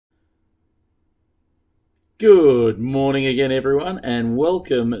Good morning again, everyone, and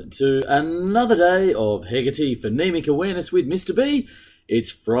welcome to another day of Heggerty Phonemic Awareness with Mr. B.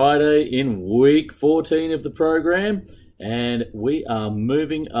 It's Friday in week 14 of the program, and we are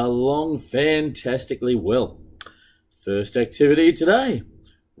moving along fantastically well. First activity today,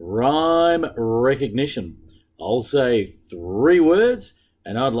 rhyme recognition. I'll say 3 words,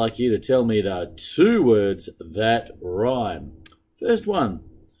 and I'd like you to tell me the 2 words that rhyme. First one,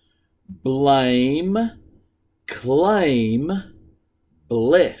 blame, claim,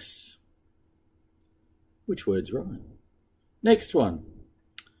 bless. Which words rhyme? Next one,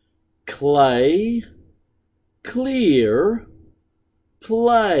 clay, clear,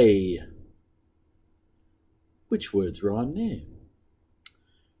 play. Which words rhyme there?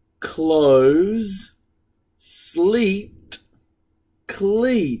 Close, sleet,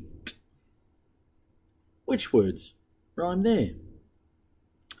 cleat. Which words rhyme there?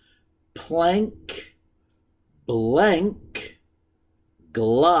 Plank, blank,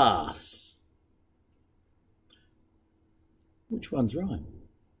 glass. Which ones rhyme?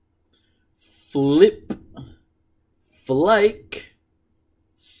 Flip, flake,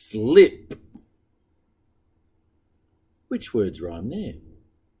 slip. Which words rhyme there?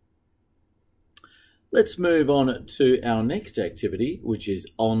 Let's move on to our next activity, which is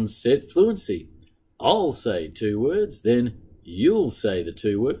onset fluency. I'll say 2 words, then you'll say the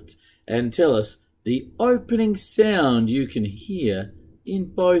 2 words, and tell us the opening sound you can hear in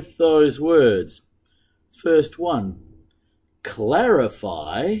both those words. First one,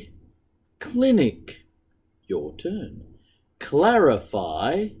 clarify, clinic. Your turn.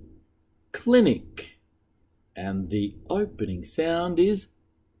 Clarify, clinic. And the opening sound is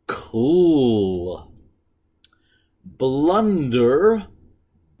cool. Blunder,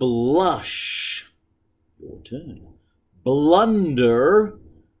 blush. Your turn. Blunder,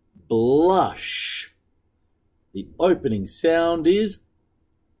 blush. The opening sound is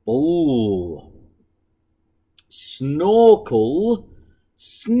bull. Snorkel,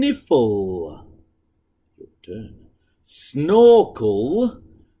 sniffle. Your turn. Snorkel,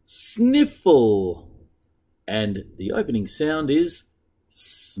 sniffle. And the opening sound is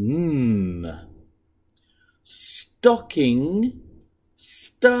sn. Stocking,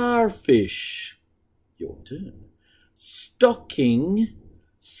 starfish. Your turn. Stocking,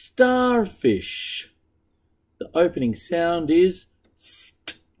 starfish. The opening sound is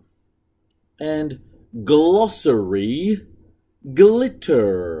st. And glossary,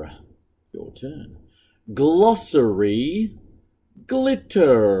 glitter. Your turn. Glossary,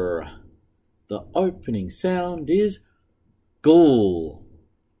 glitter. The opening sound is gull.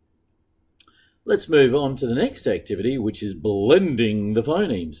 Let's move on to the next activity, which is blending the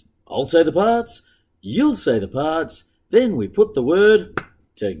phonemes. I'll say the parts, you'll say the parts, then we put the word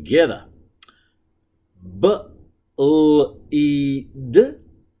together. B-l-e-d.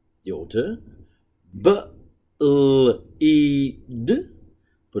 Your turn. B-l-e-d.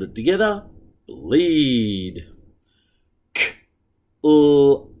 Put it together. Bleed. K-l-a-m.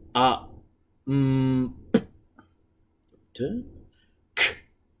 Turn. K-l-a-m.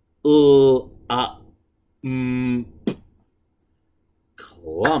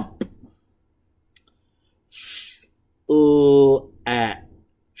 Clump. F-l-a-sh.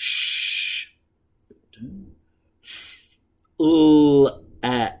 Turn. F-l-a-sh.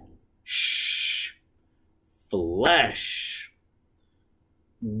 Flash.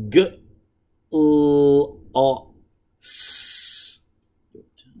 G-l-a-s.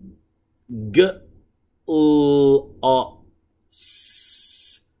 G-l-a-s.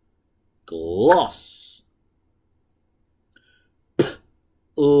 Gloss. P-l-a-s.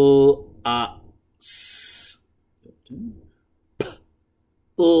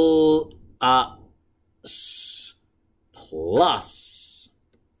 P-l-a-s. Plus.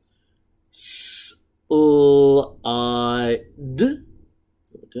 S-l-i-d.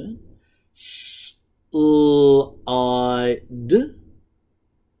 Your turn. S-l-i-d.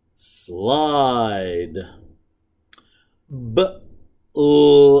 Slide. B-l-i-m.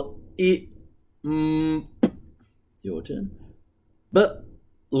 Your turn. B-l-i-m.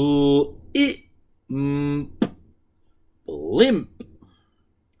 Blimp.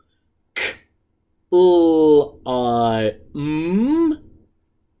 K-l-i-m.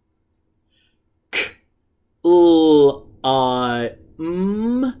 K-l-i-m.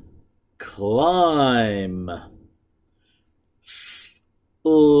 Climb.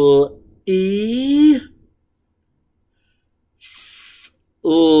 F-l-e.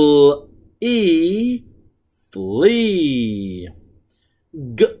 F-l-e. Flee.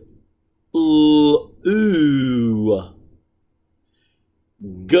 G-l-oo.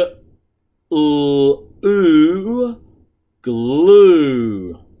 G-l-oo. oo,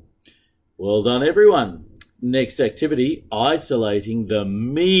 glue. Well done, everyone. Next activity, isolating the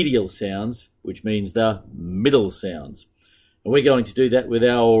medial sounds, which means the middle sounds. And we're going to do that with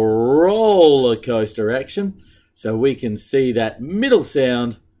our roller coaster action, so we can see that middle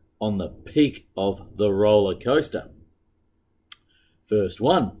sound on the peak of the roller coaster. First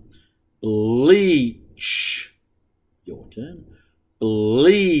one, bleach. Your turn.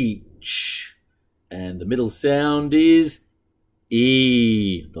 Bleach. And the middle sound is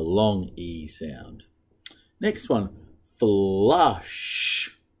E, the long E sound. Next one,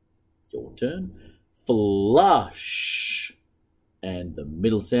 flush. Your turn. Flush. And the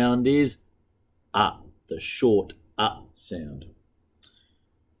middle sound is up, the short up sound.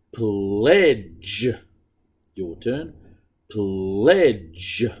 Pledge. Your turn.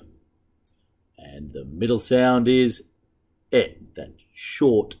 Pledge. And the middle sound is et, that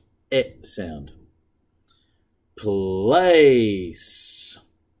short et sound. Place.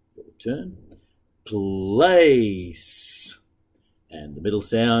 Your turn. Place. And the middle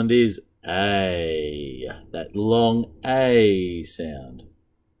sound is A, that long A sound.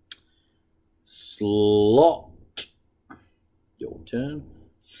 Slot. Your turn.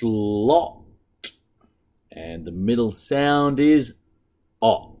 Slot. And the middle sound is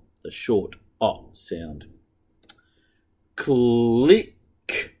O, the short O sound. Click.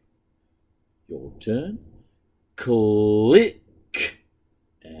 Your turn. Click.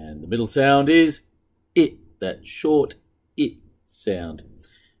 And the middle sound is it, that short it sound.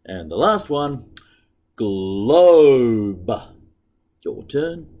 And the last one, globe. Your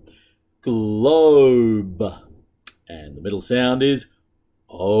turn. Globe. And the middle sound is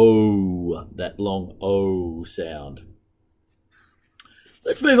O, that long O sound.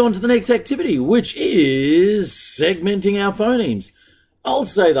 Let's move on to the next activity, which is segmenting our phonemes. I'll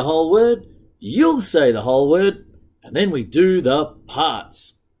say the whole word, you'll say the whole word, and then we do the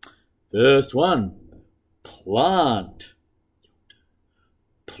parts. First one, plant.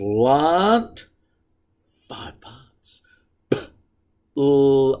 Plant, 5 parts. P-l-a-n-t.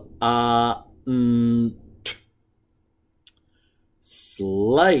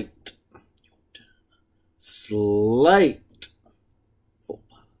 Slate. Slate, 4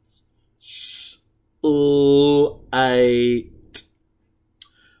 parts. S-l-a-t.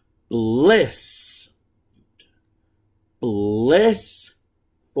 Bless. Bless,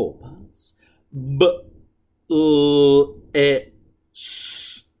 4 parts. B-l-e-s.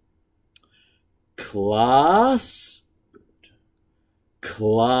 Class.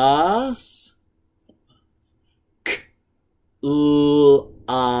 Class. K-l-a-s.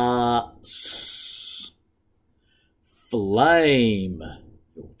 Flame.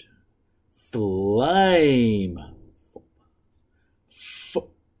 Your turn. Flame. 4 parts. F-l-a-m.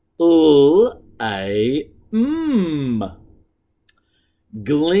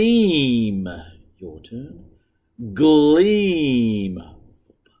 Gleam. Your turn. Gleam. 4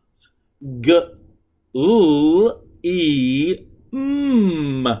 parts. G-l-e-m.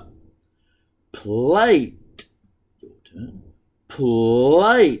 Plate. Your turn.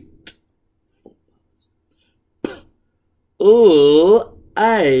 Plate. 4 parts.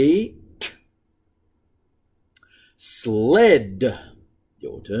 P-l-a-t. Sled.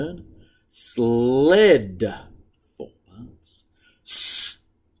 Your turn. Sled. 4 parts. S-l-e-d.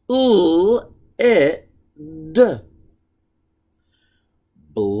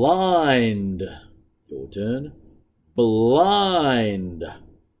 Blind. Your turn. Blind.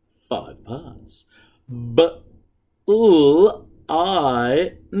 5 parts. B-l-I-n-d.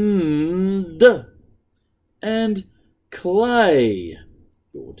 And clay.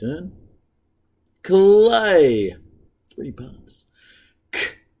 Your turn. Clay. 3 parts.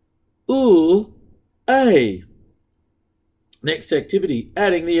 K-l-a. Next activity,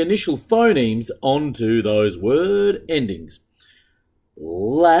 adding the initial phonemes onto those word endings.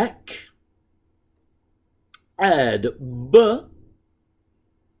 Lack. Add b.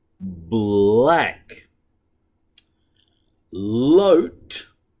 Black. Loat.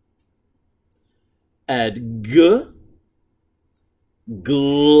 Add g.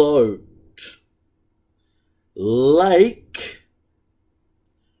 Gloat. Lake.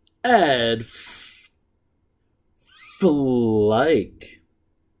 Add flake.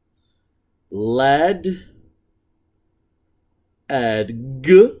 Lad. Add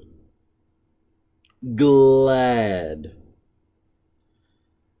g. Glad.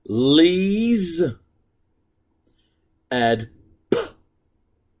 Lees. Add p.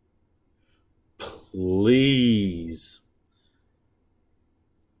 Please.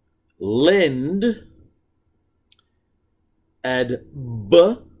 Lend. Add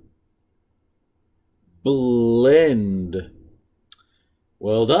b. blend.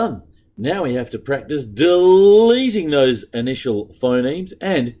 Well done. Now we have to practice deleting those initial phonemes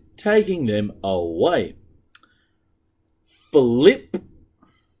and taking them away. Flip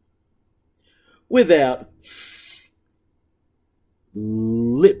without f.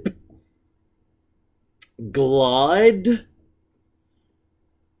 Lip. Glide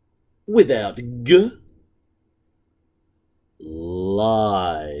without g.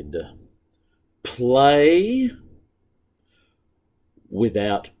 Lied. Play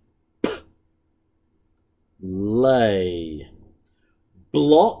without p. Lay.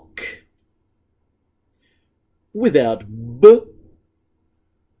 Block without b.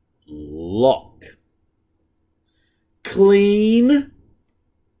 Lock. Clean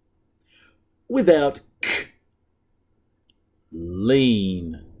without k.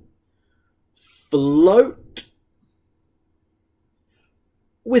 Lean. Float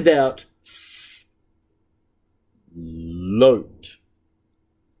without f. Loat.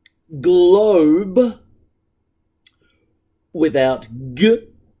 Globe without g.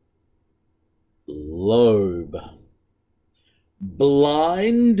 Lobe.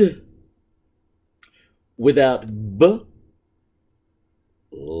 Blind without b.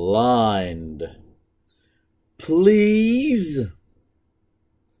 Lined. Please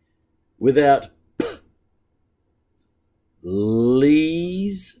without p.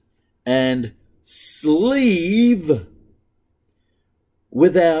 Lees. And sleeve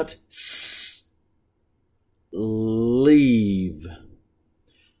without s. Leave.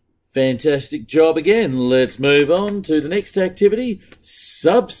 Fantastic job again. Let's move on to the next activity,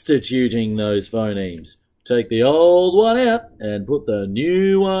 substituting those phonemes. Take the old one out and put the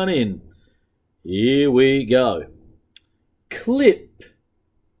new one in. Here we go. Clip.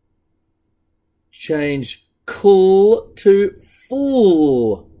 Change cl to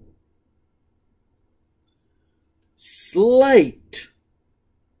full. Slate.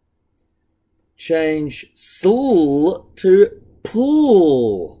 Change sl to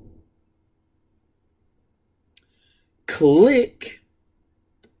pull. Click.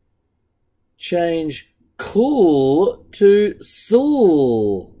 Change cool to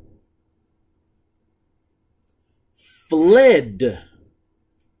soul. Fled.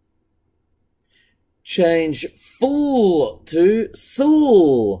 Change full to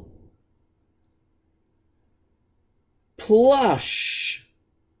soul. Plush.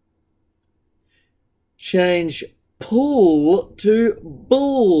 Change pull to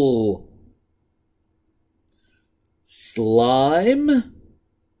bull. Slime.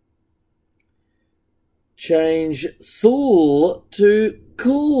 Change soul to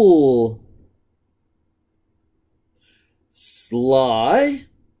cool. Sly.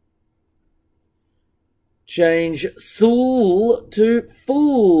 Change soul to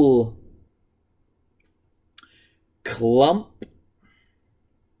fool. Clump.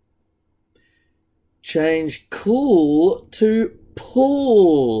 Change cool to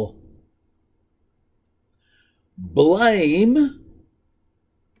pull. Blame.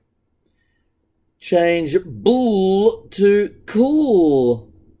 Change bull to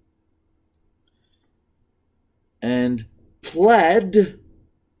cool. And plaid.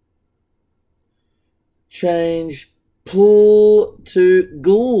 Change pull to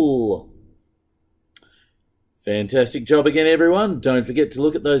ghoul. Fantastic job again, everyone. Don't forget to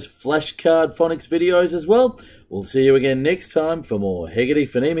look at those flashcard phonics videos as well. We'll see you again next time for more Heggerty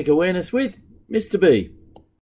Phonemic Awareness with Mr. B.